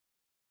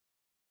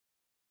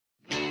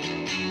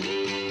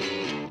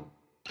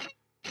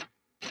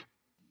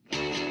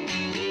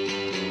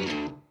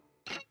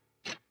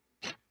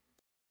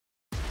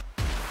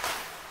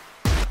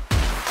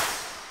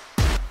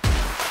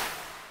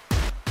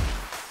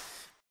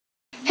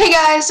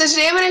Hey guys, so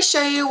today I'm going to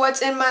show you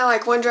what's in my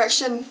One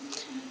Direction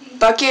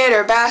bucket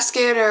or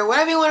basket or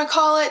whatever you want to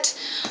call it.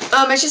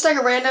 It's just like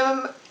a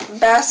random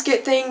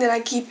basket thing that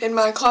I keep in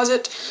my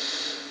closet,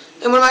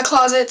 in one of my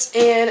closets,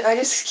 and I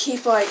just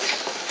keep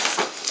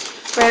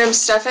random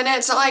stuff in it.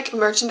 It's not like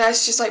merchandise,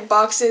 it's just like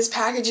boxes,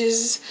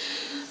 packages,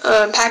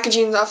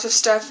 packaging off of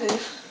stuff, and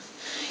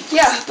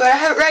yeah, but I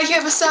have it right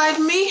here beside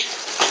me,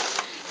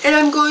 and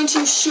I'm going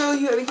to show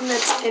you everything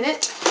that's in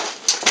it.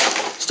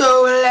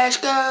 So let's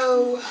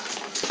go.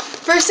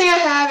 First thing I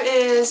have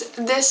is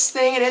this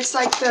thing, and it's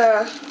like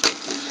the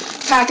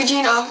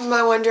packaging off of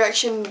my One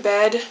Direction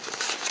bed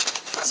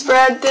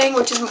spread thing,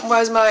 which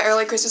was my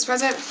early Christmas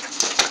present.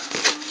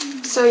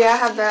 So yeah, I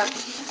have that.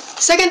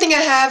 Second thing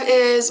I have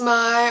is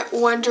my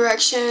One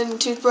Direction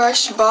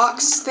toothbrush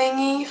box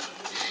thingy,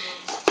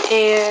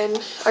 and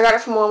I got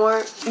it from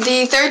Walmart.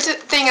 The third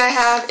thing I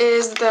have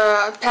is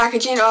the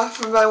packaging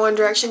off of my One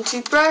Direction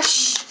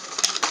toothbrush.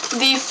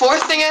 The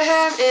fourth thing I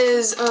have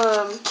is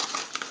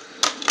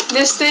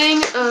this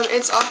thing.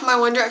 It's off my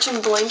One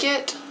Direction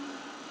blanket,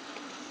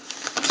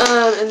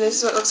 and this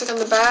is what it looks like on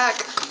the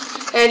back,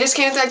 and it just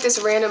came with this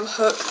random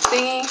hook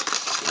thingy,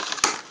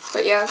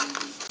 but yeah.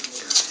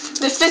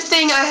 The fifth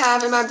thing I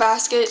have in my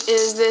basket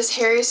is this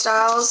Harry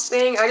Styles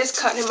thing. I just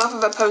cut him off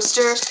of a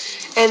poster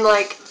and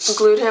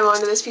glued him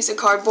onto this piece of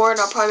cardboard,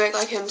 and I'll probably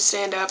make him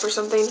stand up or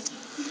something.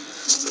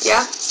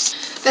 Yeah.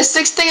 The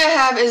sixth thing I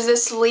have is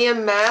this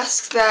Liam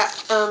mask that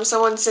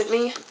someone sent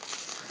me.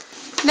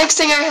 Next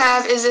thing I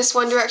have is this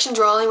One Direction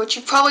drawing, which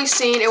you've probably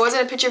seen. It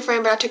wasn't a picture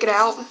frame, but I took it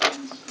out.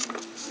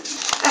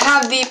 I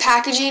have the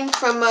packaging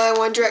from my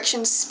One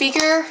Direction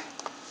speaker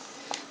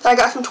that I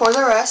got from Toys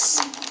R Us.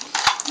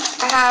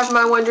 I have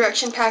my One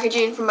Direction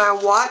packaging from my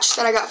watch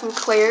that I got from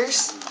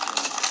Claire's.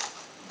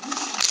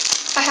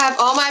 I have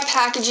all my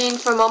packaging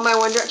from all my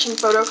One Direction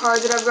photo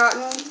cards that I've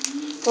gotten.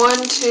 1,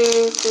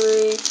 2,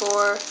 3,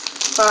 4,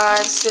 5,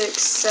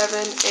 6,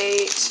 7,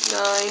 8,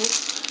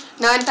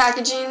 9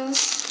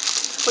 packagings,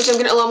 which I'm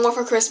getting a lot more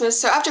for Christmas.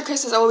 So after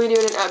Christmas, I will be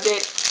doing a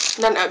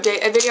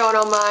video on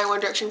all my One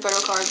Direction photo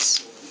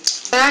cards.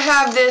 Then I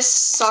have this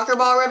soccer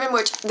ball ribbon,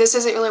 which this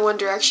isn't really One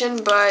Direction,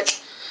 but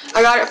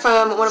I got it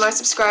from one of my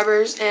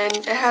subscribers, and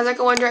it has a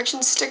One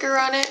Direction sticker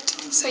on it.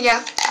 So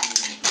yeah.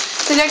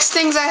 The next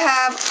things I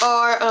have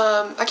are,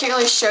 I can't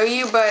really show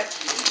you, but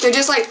they're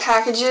just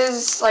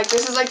packages.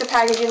 This is the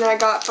packaging that I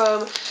got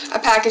from a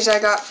package that I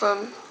got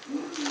from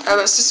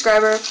a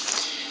subscriber.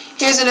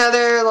 Here's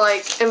another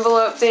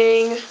envelope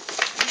thing,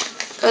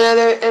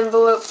 another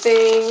envelope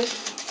thing,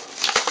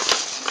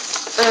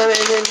 and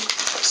then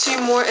 2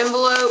 more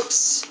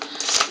envelopes.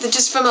 They're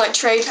just from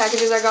trade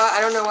packages I got. I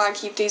don't know why I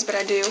keep these, but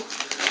I do.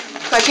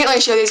 But I can't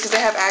really show these because they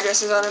have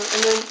addresses on them.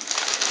 And then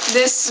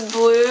this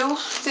blue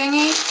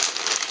thingy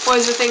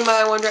was the thing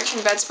my One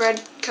Direction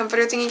bedspread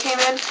comforter thingy came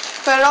in,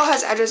 but it all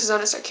has addresses on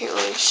it, so I can't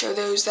really show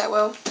those that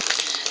well.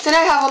 Then I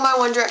have all my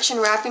One Direction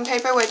wrapping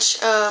paper, which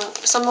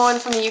someone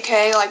from the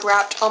UK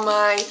wrapped all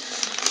my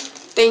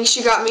things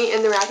she got me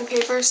in the wrapping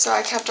paper, so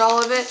I kept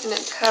all of it, and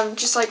it have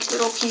just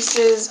little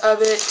pieces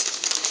of it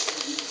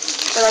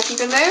that I keep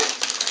in there.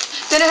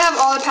 Then I have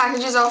all the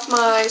packages off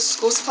my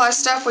school supply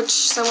stuff, which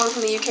someone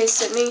from the UK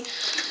sent me.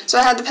 So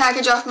I had the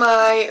package off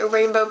my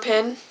rainbow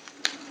pen,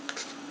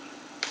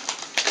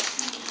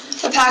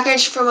 the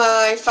package for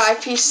my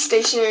 5-piece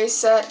stationery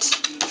set.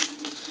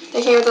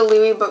 They came with a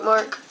Louis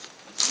bookmark.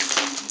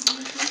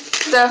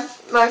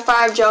 My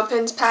 5 gel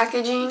pens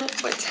packaging,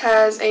 which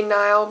has a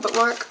Nile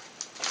bookmark.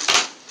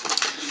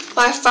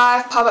 My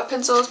 5 pop-up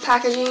pencils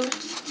packaging,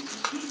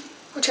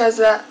 which has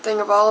that thing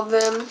of all of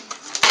them.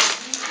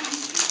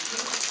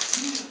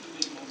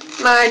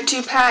 My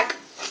 2-pack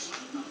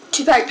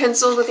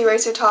pencils with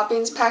eraser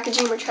toppings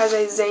packaging, which has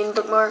a Zane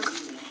bookmark.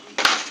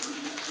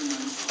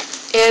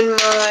 And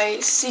my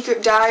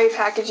secret diary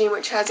packaging,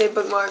 which has a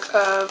bookmark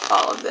of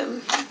all of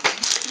them.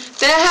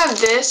 Then I have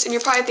this, and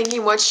you're probably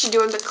thinking, what's she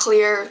doing with the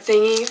clear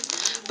thingy?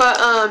 But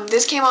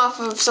this came off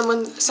of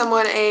something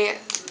a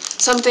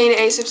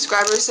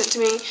subscriber sent to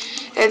me.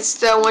 It's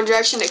the One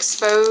Direction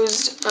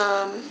Exposed,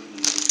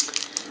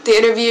 the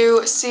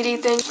interview CD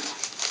thing.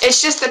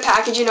 It's just the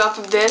packaging off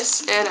of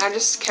this, and I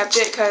just kept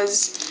it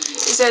because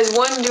it says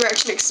One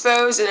Direction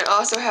Exposed, and it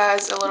also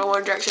has a little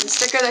One Direction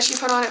sticker that she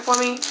put on it for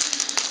me.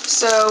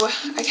 So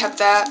I kept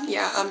that.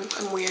 Yeah, I'm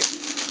weird.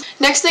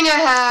 Next thing I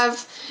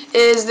have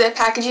is the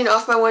packaging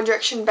off my One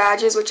Direction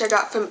badges, which I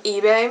got from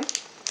eBay.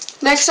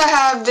 Next I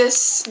have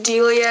this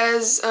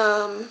Delia's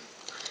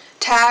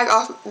tag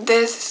off.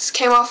 This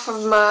came off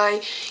of my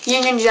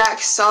Union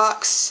Jack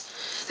socks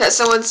that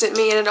someone sent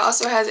me, and it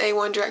also has a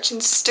One Direction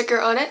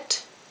sticker on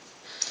it.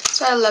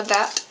 So I love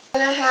that.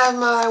 Then I have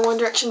my One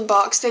Direction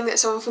box thing that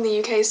someone from the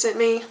UK sent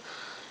me,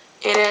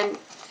 and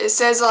it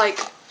says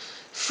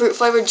fruit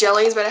flavored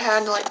jellies, but it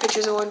had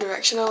pictures of One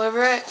Direction all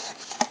over it.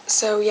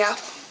 So yeah.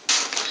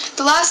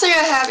 The last thing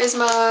I have is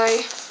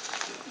my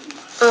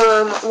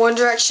One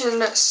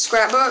Direction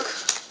scrapbook,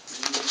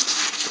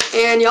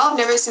 and y'all have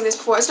never seen this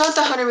before. It's not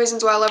the 100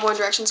 Reasons Why I Love One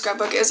Direction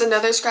scrapbook. It's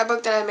another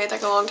scrapbook that I made a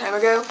long time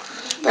ago,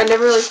 but I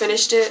never really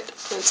finished it.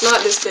 It's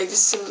not this big, there's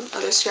some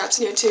other scraps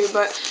in here too,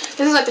 but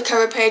this is like the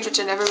cover page, which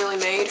I never really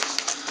made.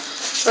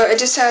 But it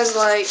just has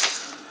like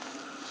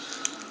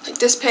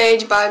this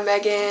page by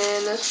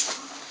Megan,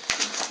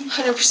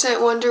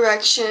 100% One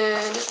Direction,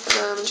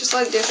 just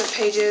like different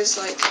pages,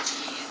 like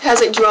it has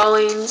like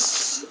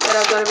drawings that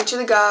I've done of each of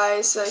the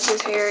guys. So like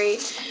here's Harry,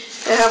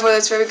 and I have one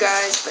that's for every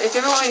guys. But if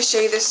you ever want me to show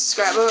you this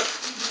scrapbook,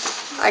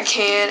 I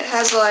can. It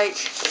has like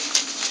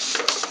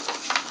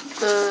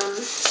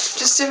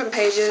just different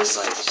pages,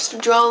 like just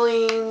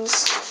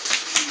drawings,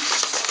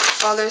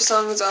 all their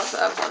songs off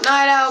the Up All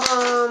Night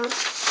album,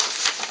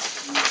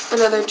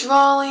 another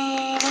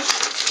drawing,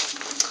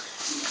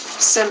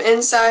 some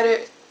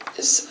insiders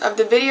of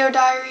the video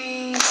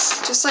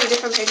diaries, just like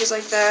different pages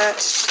like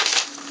that,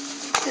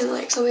 and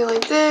like something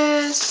like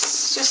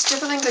this, just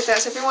different things like that.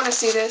 So if you want to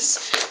see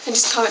this, then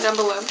just comment down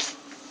below.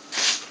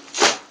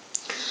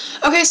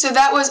 Okay, so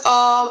that was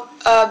all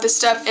of the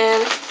stuff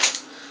in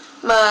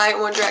my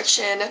One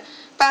Direction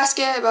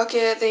basket,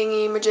 bucket,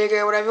 thingy,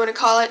 majigger, whatever you want to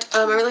call it.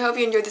 I really hope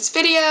you enjoyed this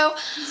video.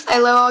 I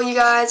love all you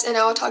guys, and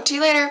I will talk to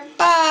you later.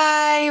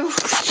 Bye!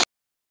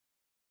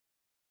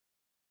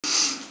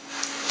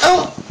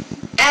 Oh!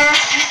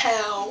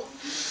 Ow!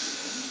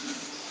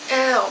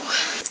 Ow.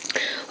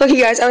 Look,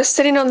 you guys, I was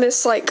sitting on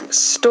this, like,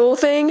 stool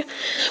thing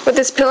with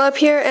this pillow up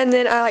here, and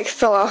then I, like,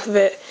 fell off of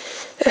it.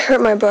 It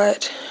hurt my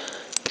butt.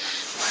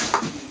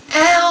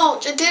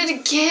 Ouch! I did it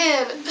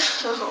again!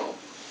 Oh.